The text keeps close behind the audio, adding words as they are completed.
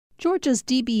Georgia's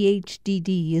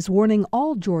DBHDD is warning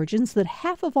all Georgians that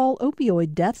half of all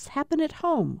opioid deaths happen at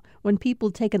home when people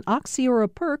take an oxy or a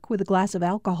perk with a glass of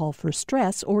alcohol for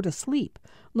stress or to sleep.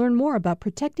 Learn more about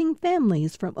protecting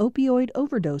families from opioid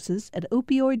overdoses at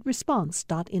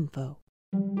opioidresponse.info.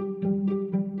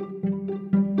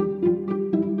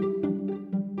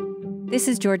 This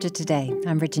is Georgia Today.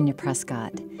 I'm Virginia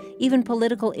Prescott. Even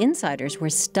political insiders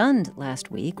were stunned last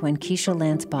week when Keisha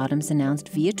Lance Bottoms announced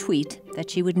via tweet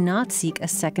that she would not seek a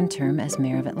second term as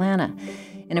mayor of Atlanta.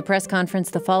 In a press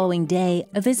conference the following day,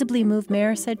 a visibly moved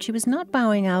mayor said she was not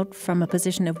bowing out from a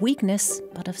position of weakness,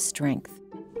 but of strength.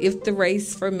 If the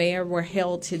race for mayor were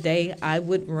held today, I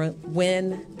would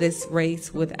win this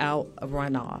race without a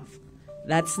runoff.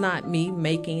 That's not me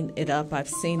making it up. I've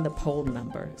seen the poll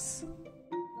numbers.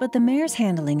 But the mayor's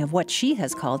handling of what she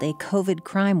has called a COVID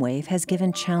crime wave has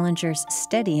given challengers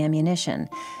steady ammunition.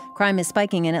 Crime is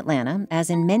spiking in Atlanta, as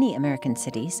in many American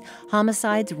cities.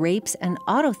 Homicides, rapes, and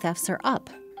auto thefts are up.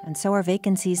 And so are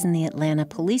vacancies in the Atlanta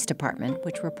Police Department,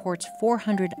 which reports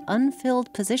 400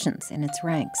 unfilled positions in its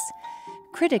ranks.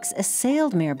 Critics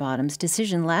assailed Mayor Bottoms'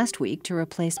 decision last week to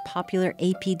replace popular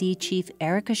APD chief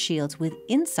Erica Shields with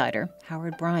insider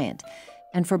Howard Bryant,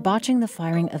 and for botching the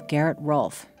firing of Garrett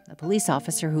Rolfe, a police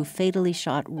officer who fatally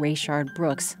shot Rayshard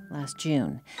Brooks last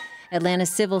June. Atlanta's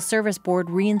Civil Service Board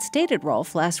reinstated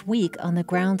Rolfe last week on the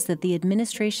grounds that the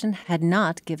administration had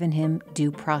not given him due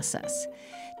process.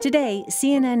 Today,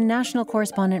 CNN national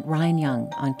correspondent Ryan Young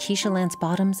on Keisha Lance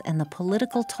Bottoms and the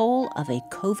political toll of a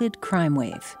COVID crime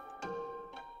wave.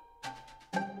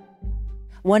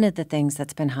 One of the things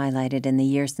that's been highlighted in the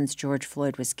year since George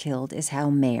Floyd was killed is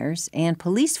how mayors and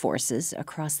police forces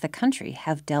across the country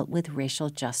have dealt with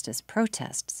racial justice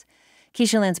protests.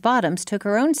 Keisha Lance Bottoms took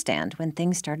her own stand when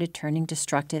things started turning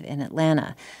destructive in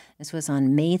Atlanta. This was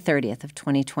on May 30th of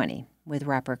 2020, with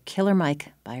rapper Killer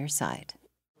Mike by her side.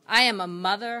 I am a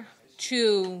mother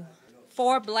to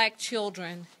 4 black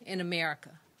children in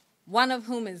America, one of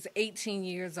whom is 18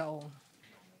 years old.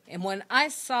 And when I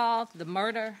saw the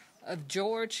murder of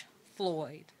George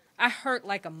Floyd, I hurt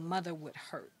like a mother would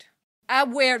hurt. I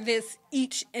wear this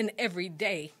each and every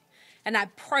day, and I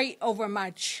pray over my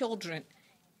children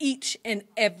each and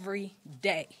every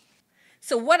day.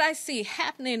 So what I see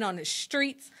happening on the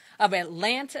streets of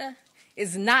Atlanta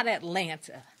is not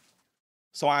Atlanta.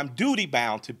 So I'm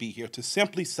duty-bound to be here to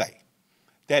simply say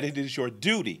that it is your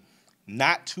duty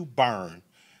not to burn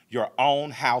your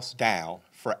own house down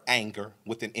for anger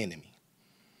with an enemy.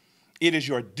 It is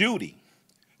your duty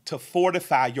to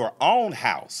fortify your own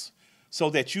house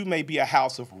so that you may be a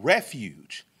house of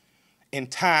refuge in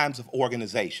times of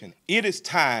organization. It is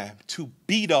time to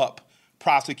beat up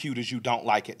prosecutors you don't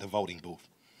like at the voting booth.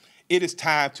 It is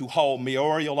time to hold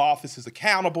mayoral offices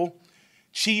accountable,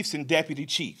 chiefs and deputy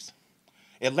chiefs.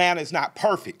 Atlanta is not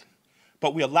perfect,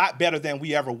 but we're a lot better than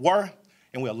we ever were,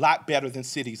 and we're a lot better than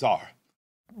cities are.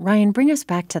 Ryan, bring us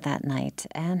back to that night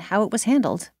and how it was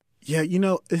handled. Yeah,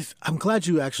 I'm glad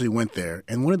you actually went there.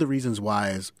 And one of the reasons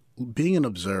why is being an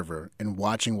observer and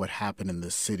watching what happened in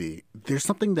this city, there's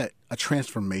a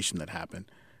transformation that happened.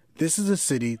 This is a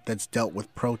city that's dealt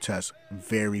with protests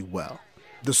very well.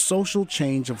 The social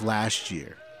change of last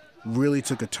year really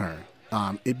took a turn.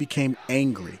 It became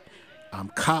angry.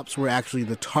 Cops were actually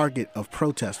the target of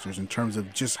protesters in terms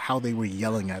of just how they were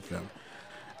yelling at them.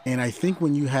 And I think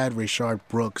when you had Rayshard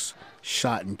Brooks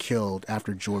shot and killed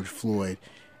after George Floyd,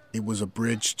 it was a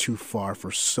bridge too far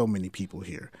for so many people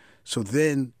here. So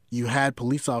then you had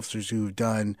police officers who've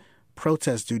done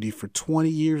protest duty for 20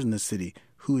 years in the city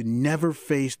who had never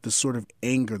faced the sort of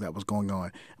anger that was going on.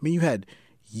 I mean, you had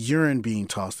urine being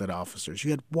tossed at officers.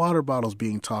 You had water bottles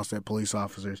being tossed at police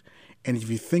officers. And if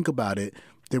you think about it,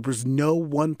 there was no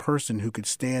one person who could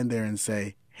stand there and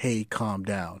say, hey, calm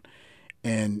down.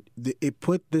 And it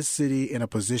put this city in a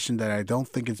position that I don't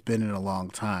think it's been in a long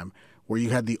time, where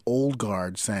you had the old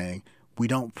guard saying, we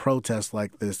don't protest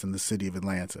like this in the city of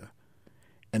Atlanta.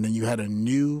 And then you had a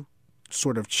new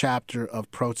sort of chapter of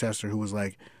protester who was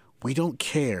like, we don't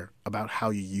care about how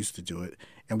you used to do it.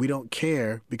 And we don't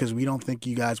care because we don't think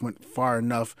you guys went far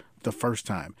enough the first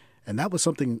time. And that was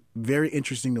something very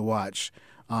interesting to watch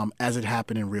as it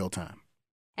happened in real time.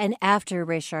 And after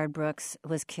Rayshard Brooks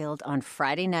was killed on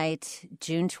Friday night,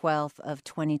 June 12th of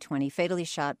 2020, fatally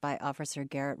shot by Officer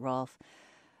Garrett Rolfe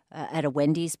at a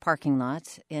Wendy's parking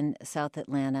lot in South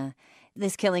Atlanta.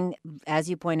 This killing, as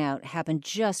you point out, happened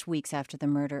just weeks after the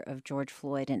murder of George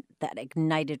Floyd, and that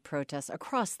ignited protests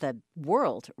across the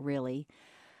world, really.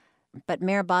 But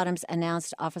Mayor Bottoms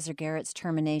announced Officer Garrett's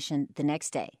termination the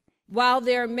next day. While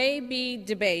there may be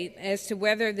debate as to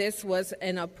whether this was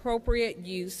an appropriate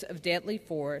use of deadly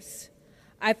force,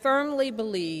 I firmly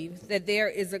believe that there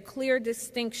is a clear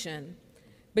distinction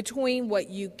between what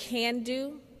you can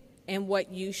do and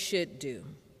what you should do.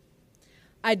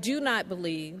 I do not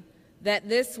believe that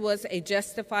this was a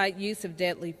justified use of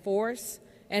deadly force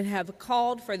and have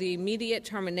called for the immediate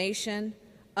termination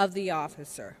of the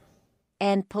officer.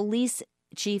 And Police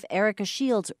Chief Erica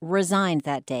Shields resigned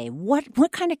that day.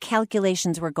 What kind of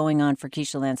calculations were going on for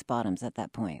Keisha Lance Bottoms at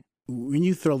that point? When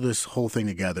you throw this whole thing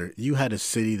together, you had a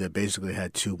city that basically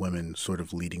had two women sort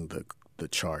of leading the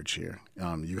charge here.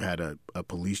 You had a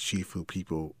police chief who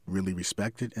people really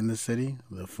respected in the city,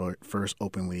 the first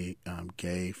openly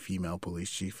gay female police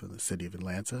chief in the city of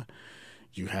Atlanta.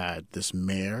 You had this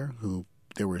mayor who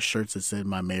there were shirts that said,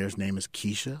 "My mayor's name is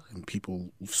Keisha," and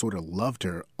people sort of loved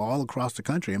her all across the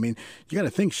country. I mean, you got to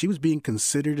think she was being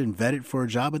considered and vetted for a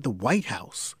job at the White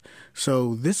House.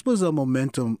 So this was a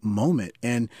momentum moment,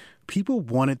 and people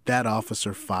wanted that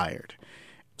officer fired.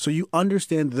 So you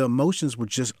understand the emotions were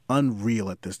just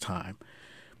unreal at this time.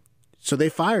 So they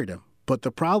fired him. But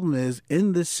the problem is,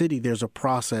 in this city, there's a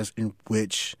process in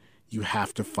which you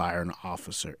have to fire an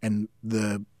officer. And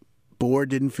the board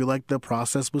didn't feel like the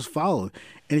process was followed.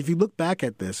 And if you look back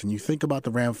at this and you think about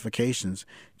the ramifications,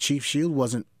 Chief Shield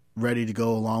wasn't ready to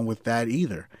go along with that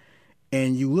either.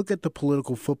 And you look at the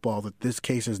political football that this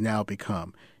case has now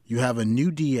become. You have a new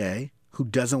DA who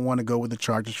doesn't want to go with the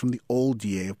charges from the old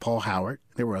DA of Paul Howard.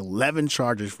 There were 11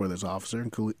 charges for this officer,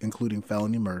 including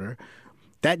felony murder.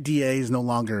 That DA is no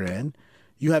longer in.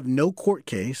 You have no court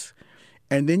case.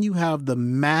 And then you have the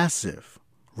massive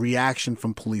reaction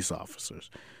from police officers.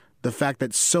 The fact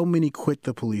that so many quit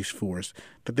the police force,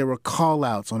 that there were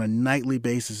call-outs on a nightly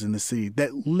basis in the city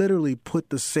that literally put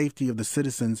the safety of the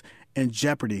citizens in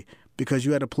jeopardy because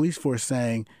you had a police force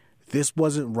saying, this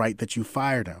wasn't right that you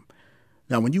fired him.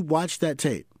 Now, when you watch that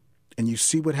tape and you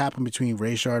see what happened between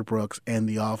Rayshard Brooks and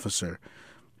the officer,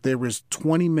 there was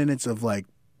 20 minutes of, like,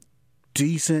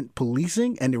 decent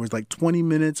policing, and there was, like, 20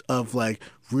 minutes of, like,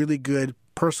 really good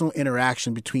personal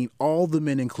interaction between all the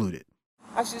men included.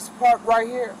 I should just park right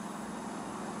here.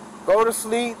 Go to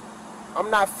sleep. I'm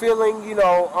not feeling,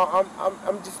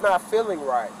 I'm just not feeling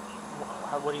right.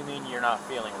 What do you mean you're not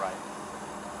feeling right?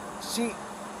 Do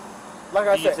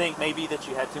you think maybe that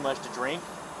you had too much to drink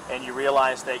and you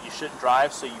realized that you shouldn't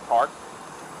drive, so you parked?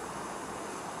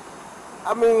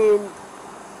 I mean...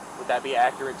 Would that be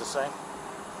accurate to say?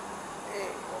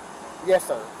 Yes,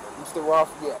 sir. Mr.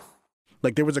 Rolfe, yes.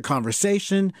 Like, there was a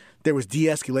conversation. There was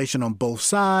de-escalation on both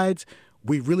sides.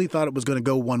 We really thought it was going to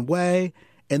go one way.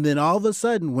 And then all of a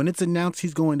sudden, when it's announced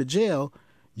he's going to jail,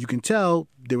 you can tell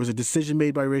there was a decision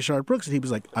made by Rayshard Brooks, and he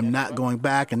was like, I'm not going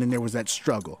back. And then there was that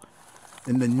struggle.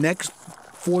 And the next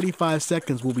 45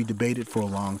 seconds will be debated for a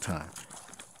long time.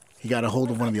 He got a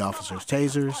hold of one of the officer's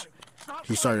tasers.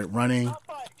 He started running.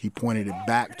 He pointed it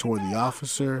back toward the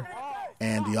officer,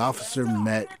 and the officer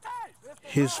met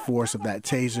his force of that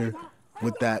taser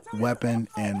with that weapon,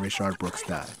 and Rayshard Brooks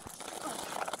died.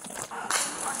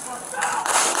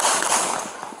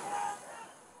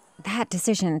 That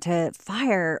decision to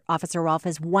fire Officer Rolfe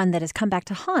is one that has come back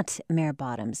to haunt Mayor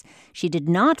Bottoms. She did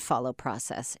not follow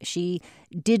process. She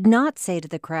did not say to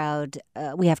the crowd,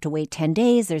 we have to wait 10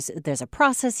 days. There's a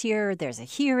process here. There's a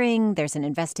hearing. There's an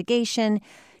investigation.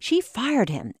 She fired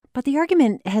him. But the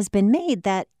argument has been made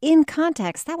that in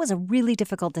context, that was a really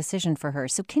difficult decision for her.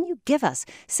 So can you give us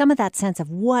some of that sense of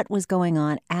what was going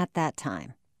on at that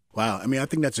time? Wow. I mean, I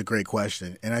think that's a great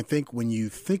question. And I think when you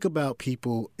think about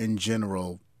people in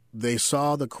general, they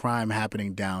saw the crime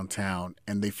happening downtown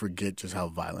and they forget just how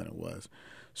violent it was.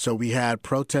 So we had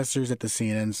protesters at the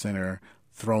CNN Center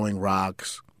throwing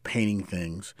rocks, painting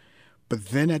things. But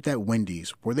then at that Wendy's,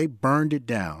 where they burned it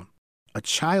down, a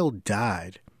child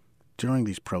died during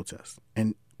these protests.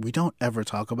 And we don't ever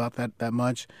talk about that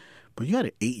much. But you had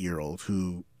an 8-year-old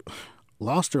who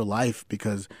lost her life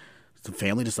because the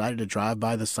family decided to drive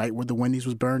by the site where the Wendy's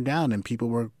was burned down and people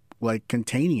were, like,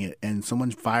 containing it, and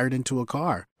someone fired into a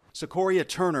car. Secoria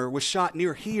Turner was shot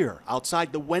near here,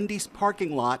 outside the Wendy's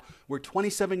parking lot, where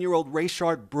 27-year-old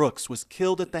Rayshard Brooks was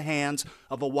killed at the hands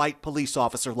of a white police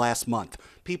officer last month.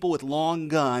 People with long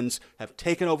guns have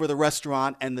taken over the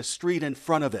restaurant and the street in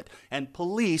front of it, and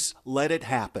police let it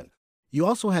happen. You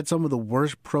also had some of the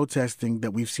worst protesting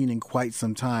that we've seen in quite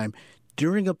some time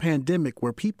during a pandemic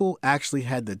where people actually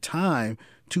had the time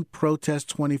to protest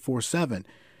 24/7.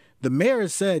 The mayor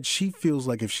has said she feels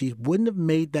like if she wouldn't have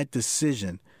made that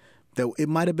decision, that it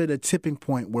might have been a tipping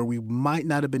point where we might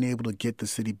not have been able to get the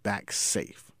city back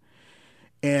safe.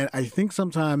 And I think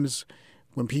sometimes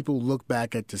when people look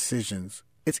back at decisions,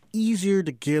 it's easier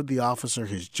to give the officer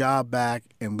his job back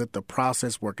and let the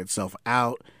process work itself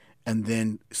out and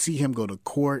then see him go to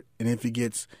court. And if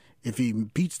he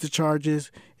beats the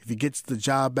charges, if he gets the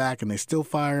job back and they still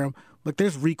fire him, look,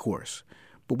 there's recourse.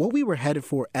 But what we were headed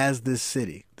for as this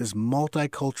city, this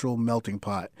multicultural melting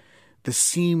pot, the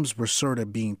seams were sort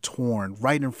of being torn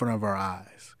right in front of our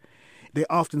eyes. They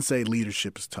often say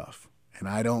leadership is tough. And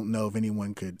I don't know if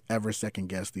anyone could ever second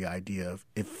guess the idea of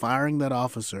if firing that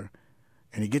officer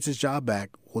and he gets his job back,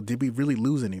 well, did we really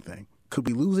lose anything? Could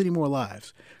we lose any more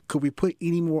lives? Could we put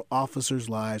any more officers'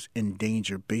 lives in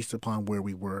danger based upon where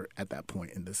we were at that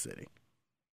point in the city?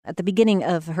 At the beginning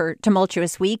of her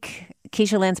tumultuous week,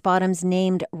 Keisha Lance Bottoms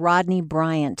named Rodney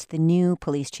Bryant the new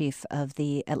police chief of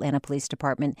the Atlanta Police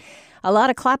Department. A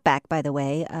lot of clapback, by the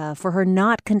way, for her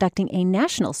not conducting a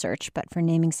national search, but for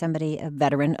naming somebody a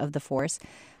veteran of the force.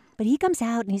 But he comes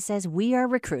out and he says, we are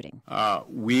recruiting.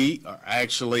 We are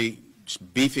actually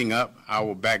beefing up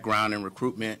our background and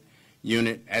recruitment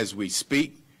unit as we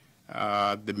speak.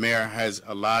 The mayor has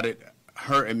allotted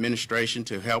her administration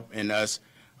to help in us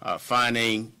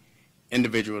finding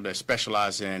individuals that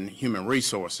specialize in human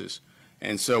resources.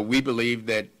 And so we believe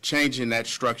that changing that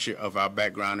structure of our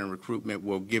background and recruitment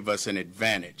will give us an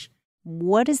advantage.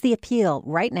 What is the appeal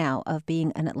right now of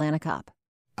being an Atlanta cop?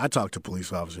 I talk to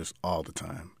police officers all the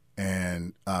time,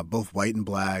 and both white and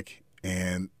black,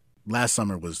 and last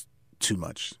summer was too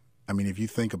much. I mean, if you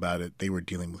think about it, they were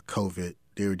dealing with COVID,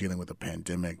 they were dealing with a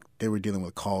pandemic, they were dealing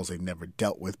with calls they've never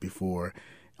dealt with before.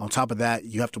 On top of that,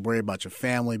 you have to worry about your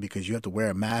family because you have to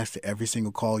wear a mask to every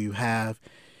single call you have.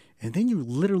 And then you're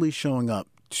literally showing up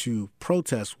to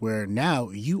protests where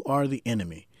now you are the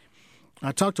enemy.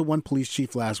 I talked to one police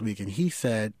chief last week, and he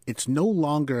said it's no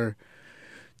longer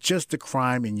just a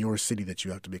crime in your city that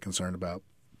you have to be concerned about.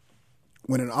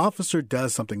 When an officer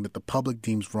does something that the public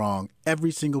deems wrong, every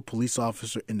single police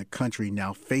officer in the country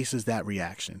now faces that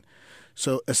reaction.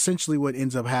 So essentially what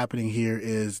ends up happening here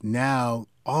is now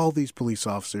all these police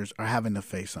officers are having to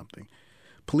face something.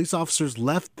 Police officers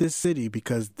left this city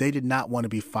because they did not want to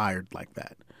be fired like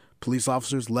that. Police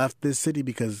officers left this city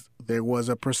because there was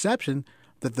a perception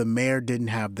that the mayor didn't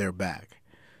have their back.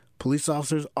 Police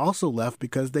officers also left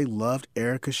because they loved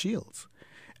Erica Shields.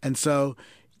 And so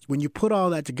when you put all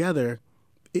that together,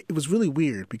 it was really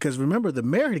weird because remember, the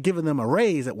mayor had given them a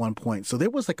raise at one point. So there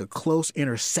was like a close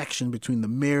intersection between the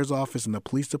mayor's office and the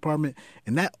police department,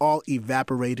 and that all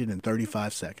evaporated in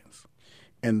 35 seconds.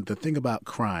 And the thing about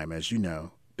crime, as you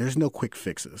know, there's no quick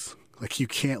fixes. Like you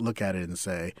can't look at it and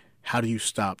say, how do you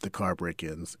stop the car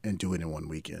break-ins and do it in one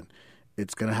weekend?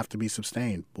 It's going to have to be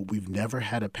sustained. But we've never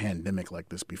had a pandemic like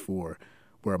this before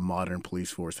where a modern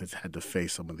police force has had to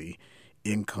face some of the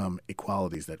income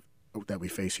inequalities that we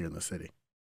face here in the city.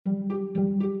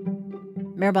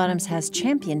 Mayor Bottoms has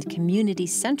championed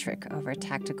community-centric over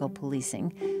tactical policing.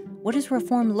 What does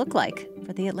reform look like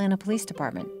for the Atlanta Police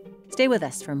Department? Stay with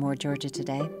us for more Georgia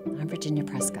Today. I'm Virginia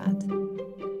Prescott.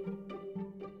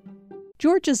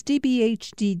 Georgia's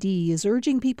DBHDD is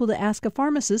urging people to ask a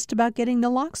pharmacist about getting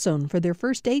naloxone for their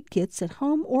first aid kits at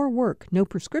home or work. No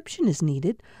prescription is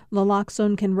needed.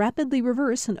 Naloxone can rapidly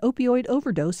reverse an opioid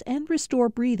overdose and restore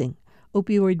breathing.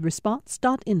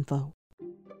 Opioidresponse.info.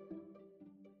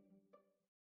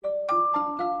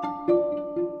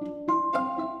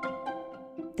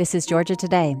 This is Georgia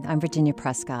Today. I'm Virginia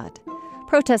Prescott.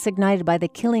 Protests ignited by the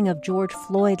killing of George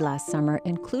Floyd last summer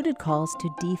included calls to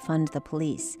defund the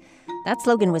police. That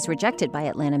slogan was rejected by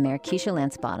Atlanta Mayor Keisha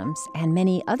Lance Bottoms and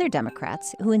many other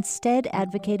Democrats who instead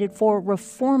advocated for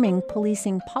reforming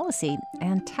policing policy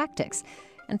and tactics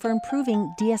and for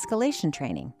improving de-escalation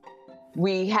training.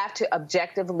 We have to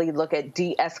objectively look at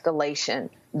de-escalation.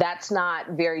 That's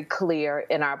not very clear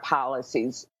in our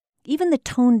policies. Even the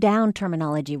toned-down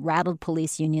terminology rattled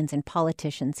police unions and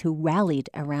politicians who rallied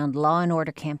around law and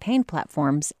order campaign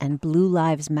platforms and Blue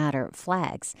Lives Matter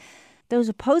flags. Those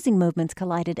opposing movements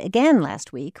collided again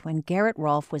last week when Garrett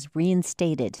Rolfe was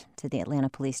reinstated to the Atlanta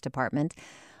Police Department.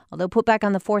 Although put back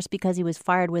on the force because he was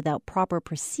fired without proper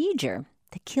procedure,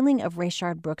 the killing of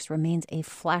Rayshard Brooks remains a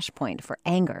flashpoint for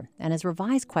anger and has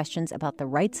revised questions about the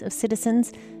rights of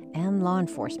citizens and law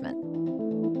enforcement.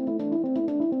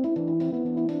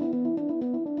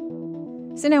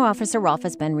 So now Officer Rolfe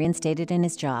has been reinstated in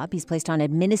his job. He's placed on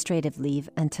administrative leave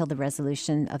until the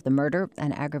resolution of the murder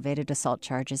and aggravated assault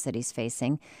charges that he's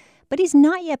facing. But he's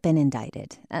not yet been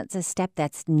indicted. That's a step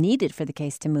that's needed for the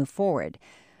case to move forward.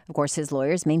 Of course, his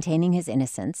lawyer's maintaining his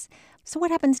innocence. So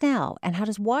what happens now? And how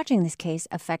does watching this case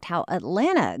affect how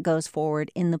Atlanta goes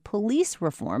forward in the police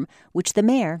reform, which the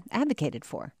mayor advocated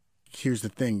for? Here's the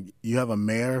thing. You have a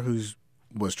mayor who's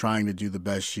was trying to do the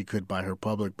best she could by her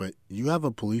public, but you have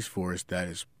a police force that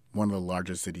is one of the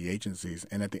largest city agencies.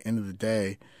 And at the end of the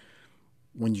day,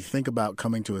 when you think about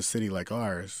coming to a city like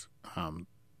ours,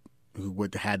 who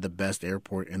would had the best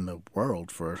airport in the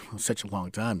world for such a long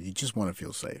time, you just want to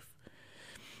feel safe.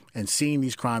 And seeing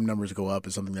these crime numbers go up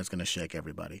is something that's going to shake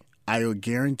everybody. I will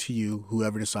guarantee you,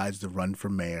 whoever decides to run for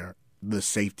mayor, the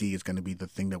safety is going to be the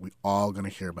thing that we all going to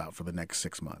hear about for the next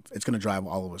 6 months. It's going to drive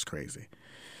all of us crazy.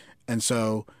 And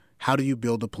so how do you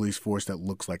build a police force that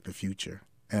looks like the future?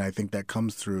 And I think that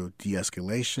comes through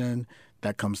de-escalation,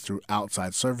 that comes through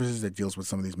outside services that deals with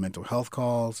some of these mental health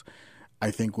calls. I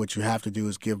think what you have to do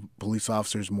is give police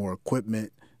officers more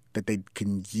equipment that they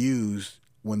can use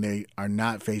when they are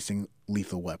not facing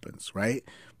lethal weapons, right?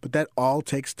 But that all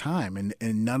takes time,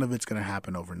 and none of it's going to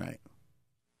happen overnight.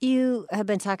 You have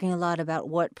been talking a lot about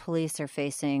what police are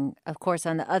facing. Of course,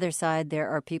 on the other side, there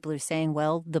are people who are saying,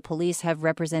 well, the police have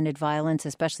represented violence,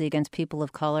 especially against people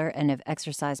of color, and have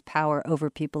exercised power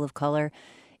over people of color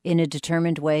in a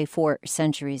determined way for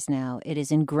centuries now. It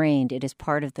is ingrained. It is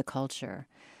part of the culture.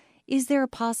 Is there a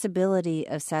possibility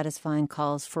of satisfying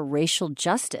calls for racial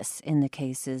justice in the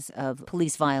cases of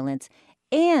police violence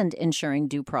and ensuring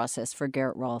due process for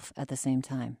Garrett Rolfe at the same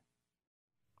time?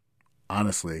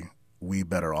 Honestly, we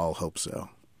better all hope so.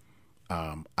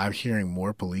 I'm hearing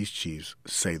more police chiefs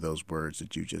say those words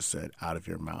that you just said out of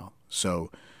your mouth. So,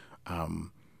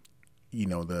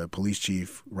 the police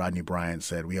chief, Rodney Bryant,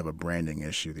 said we have a branding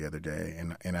issue the other day.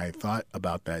 And I thought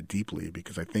about that deeply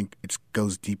because I think it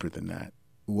goes deeper than that.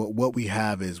 What we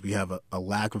have is we have a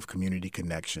lack of community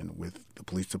connection with the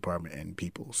police department and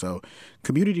people. So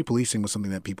community policing was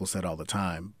something that people said all the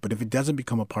time. But if it doesn't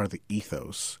become a part of the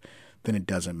ethos, then it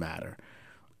doesn't matter.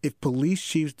 If police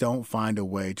chiefs don't find a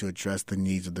way to address the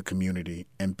needs of the community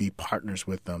and be partners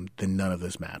with them, then none of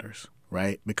this matters,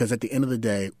 right? Because at the end of the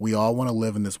day, we all want to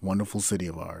live in this wonderful city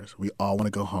of ours. We all want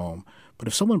to go home. But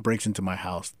if someone breaks into my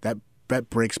house, that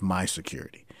breaks my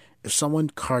security. If someone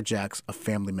carjacks a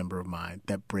family member of mine,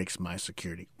 that breaks my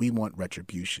security. We want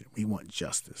retribution. We want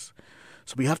justice.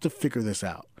 So we have to figure this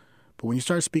out. But when you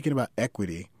start speaking about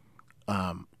equity,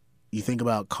 you think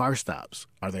about car stops.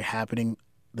 Are they happening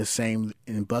the same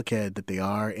in Buckhead that they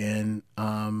are in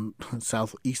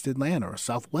southeast Atlanta or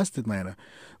southwest Atlanta?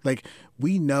 Like,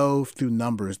 we know through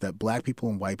numbers that black people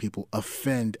and white people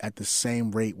offend at the same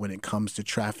rate when it comes to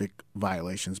traffic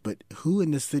violations. But who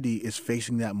in the city is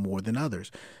facing that more than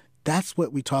others? That's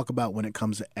what we talk about when it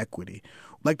comes to equity.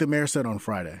 Like the mayor said on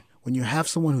Friday, when you have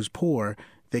someone who's poor,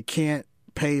 they can't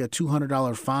pay a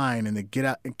 $200 fine and they get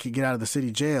out of the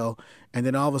city jail, and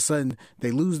then all of a sudden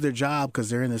they lose their job because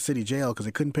they're in the city jail because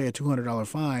they couldn't pay a $200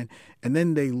 fine, and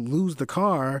then they lose the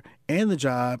car and the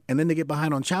job, and then they get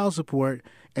behind on child support,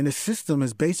 and the system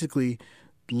has basically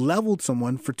leveled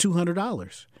someone for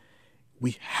 $200.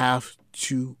 We have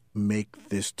to make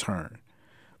this turn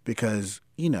because,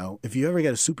 if you ever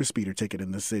get a super speeder ticket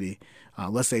in the city,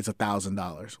 let's say it's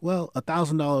 $1,000. Well,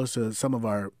 $1,000 to some of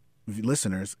our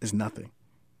listeners is nothing.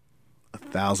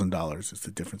 $1,000 is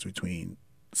the difference between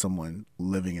someone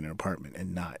living in an apartment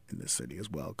and not in the city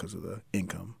as well because of the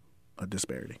income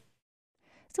disparity.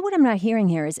 So what I'm not hearing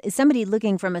here is somebody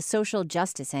looking from a social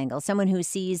justice angle, someone who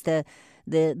sees the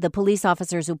police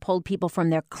officers who pulled people from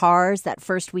their cars that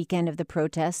first weekend of the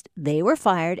protest, they were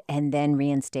fired and then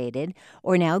reinstated.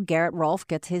 Or now Garrett Rolfe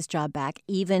gets his job back,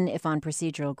 even if on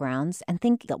procedural grounds, and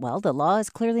think that, well, the law is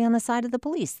clearly on the side of the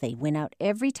police. They win out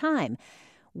every time.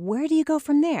 Where do you go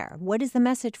from there? What is the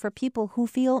message for people who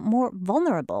feel more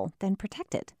vulnerable than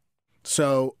protected?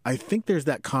 So I think there's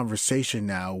that conversation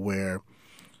now where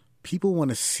people want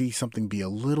to see something be a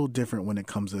little different when it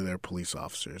comes to their police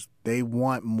officers. They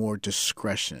want more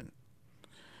discretion.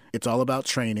 It's all about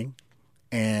training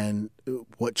and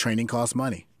what training costs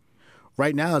money.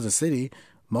 Right now as a city,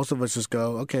 most of us just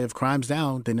go, okay, if crime's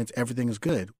down, then everything is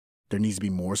good. There needs to be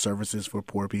more services for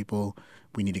poor people.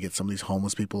 We need to get some of these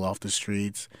homeless people off the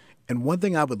streets. And one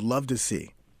thing I would love to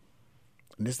see,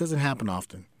 and this doesn't happen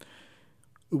often,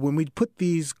 when we put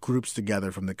these groups together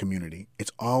from the community,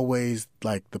 it's always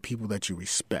like the people that you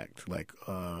respect, like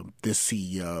this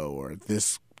CEO or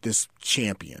this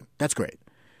champion. That's great.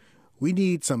 We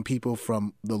need some people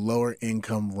from the lower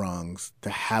income rungs to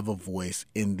have a voice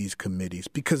in these committees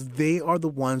because they are the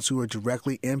ones who are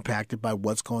directly impacted by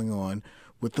what's going on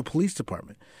with the police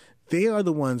department. They are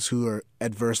the ones who are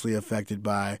adversely affected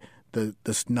by the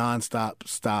nonstop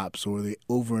stops or the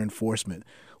over-enforcement.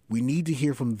 We need to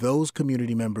hear from those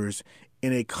community members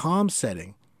in a calm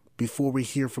setting before we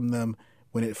hear from them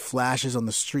when it flashes on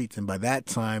the streets. And by that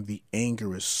time, the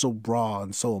anger is so raw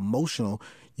and so emotional,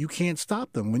 you can't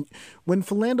stop them. When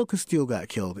Philando Castile got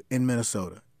killed in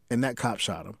Minnesota, and that cop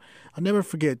shot him. I'll never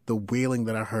forget the wailing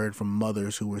that I heard from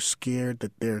mothers who were scared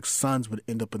that their sons would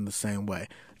end up in the same way.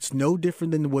 It's no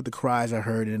different than what the cries I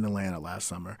heard in Atlanta last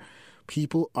summer.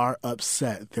 People are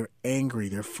upset, they're angry,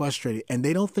 they're frustrated, and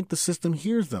they don't think the system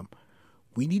hears them.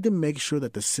 We need to make sure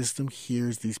that the system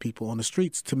hears these people on the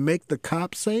streets to make the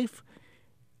cops safe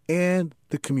and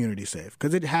the community safe,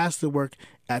 because it has to work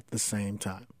at the same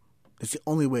time. It's the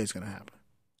only way it's going to happen.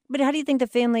 But how do you think the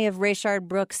family of Rayshard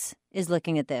Brooks is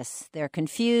looking at this? They're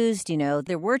confused. You know,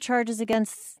 there were charges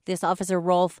against this officer,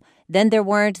 Rolfe. Then there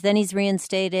weren't. Then he's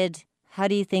reinstated. How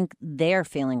do you think they're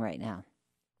feeling right now?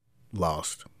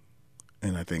 Lost.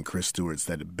 And I think Chris Stewart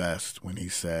said it best when he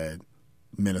said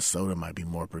Minnesota might be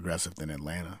more progressive than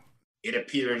Atlanta. It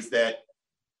appears that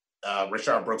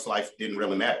Rayshard Brooks' life didn't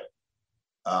really matter,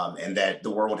 and that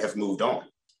the world has moved on.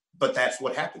 But that's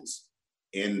what happens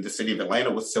in the city of Atlanta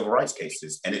with civil rights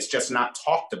cases. And it's just not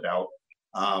talked about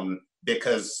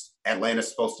because Atlanta's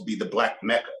supposed to be the Black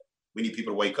Mecca. We need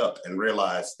people to wake up and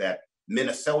realize that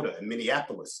Minnesota and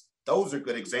Minneapolis, those are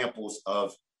good examples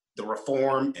of the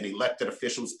reform and elected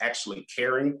officials actually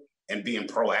caring and being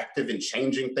proactive in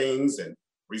changing things and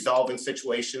resolving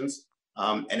situations.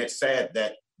 And it's sad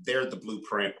that they're the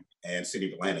blueprint and city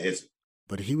of Atlanta isn't.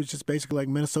 But he was just basically like,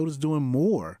 Minnesota's doing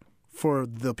more for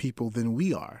the people than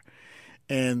we are.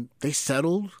 And they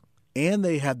settled, and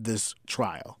they had this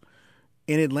trial.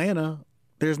 In Atlanta,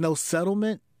 there's no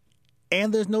settlement,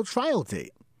 and there's no trial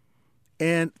date.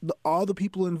 And all the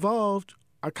people involved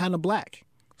are kind of black.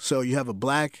 So you have a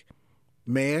black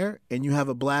mayor, and you have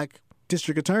a black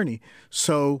district attorney.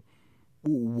 So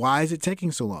why is it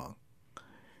taking so long?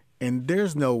 And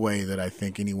there's no way that I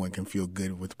think anyone can feel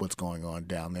good with what's going on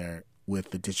down there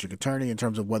with the district attorney in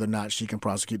terms of whether or not she can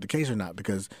prosecute the case or not,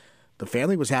 because the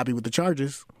family was happy with the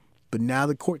charges, but now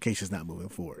the court case is not moving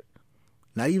forward,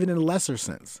 not even in a lesser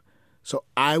sense. So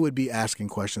I would be asking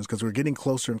questions because we're getting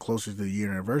closer and closer to the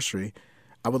year anniversary.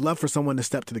 I would love for someone to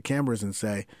step to the cameras and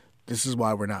say, this is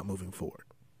why we're not moving forward.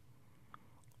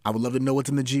 I would love to know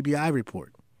what's in the GBI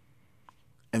report.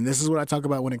 And this is what I talk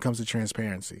about when it comes to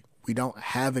transparency. We don't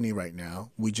have any right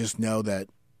now. We just know that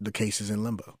the case is in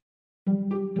limbo.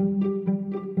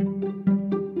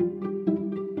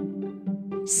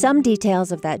 Some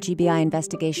details of that GBI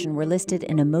investigation were listed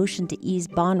in a motion to ease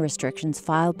bond restrictions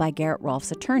filed by Garrett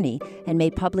Rolfe's attorney and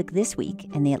made public this week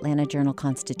in the Atlanta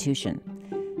Journal-Constitution.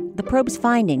 The probe's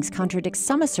findings contradict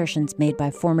some assertions made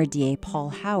by former DA Paul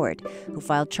Howard, who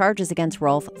filed charges against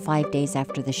Rolfe 5 days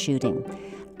after the shooting.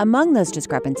 Among those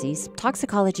discrepancies,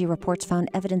 toxicology reports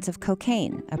found evidence of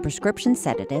cocaine, a prescription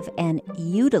sedative, and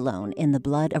eutalone in the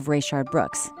blood of Rayshard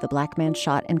Brooks, the black man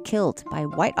shot and killed by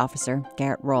white officer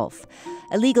Garrett Rolfe.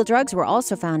 Illegal drugs were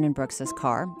also found in Brooks's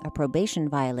car, a probation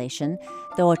violation,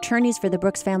 though attorneys for the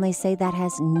Brooks family say that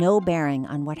has no bearing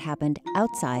on what happened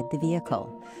outside the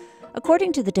vehicle.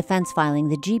 According to the defense filing,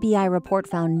 the GBI report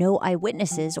found no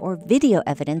eyewitnesses or video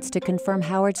evidence to confirm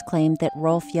Howard's claim that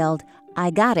Rolfe yelled, "I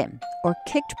got him," or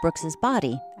kicked Brooks's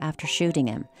body after shooting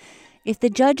him. If the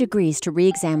judge agrees to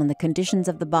re-examine the conditions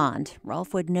of the bond,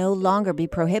 Rolfe would no longer be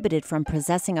prohibited from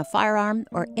possessing a firearm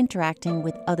or interacting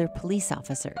with other police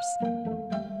officers.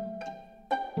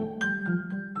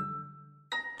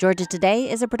 Georgia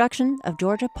Today is a production of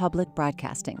Georgia Public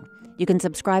Broadcasting. You can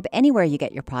subscribe anywhere you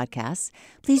get your podcasts.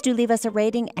 Please do leave us a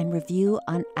rating and review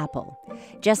on Apple.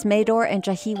 Jess Mador and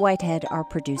Jahi Whitehead are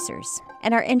producers.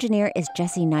 And our engineer is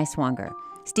Jesse Neiswanger.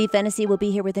 Steve Fennessy will be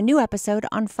here with a new episode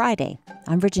on Friday.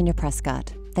 I'm Virginia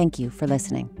Prescott. Thank you for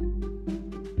listening.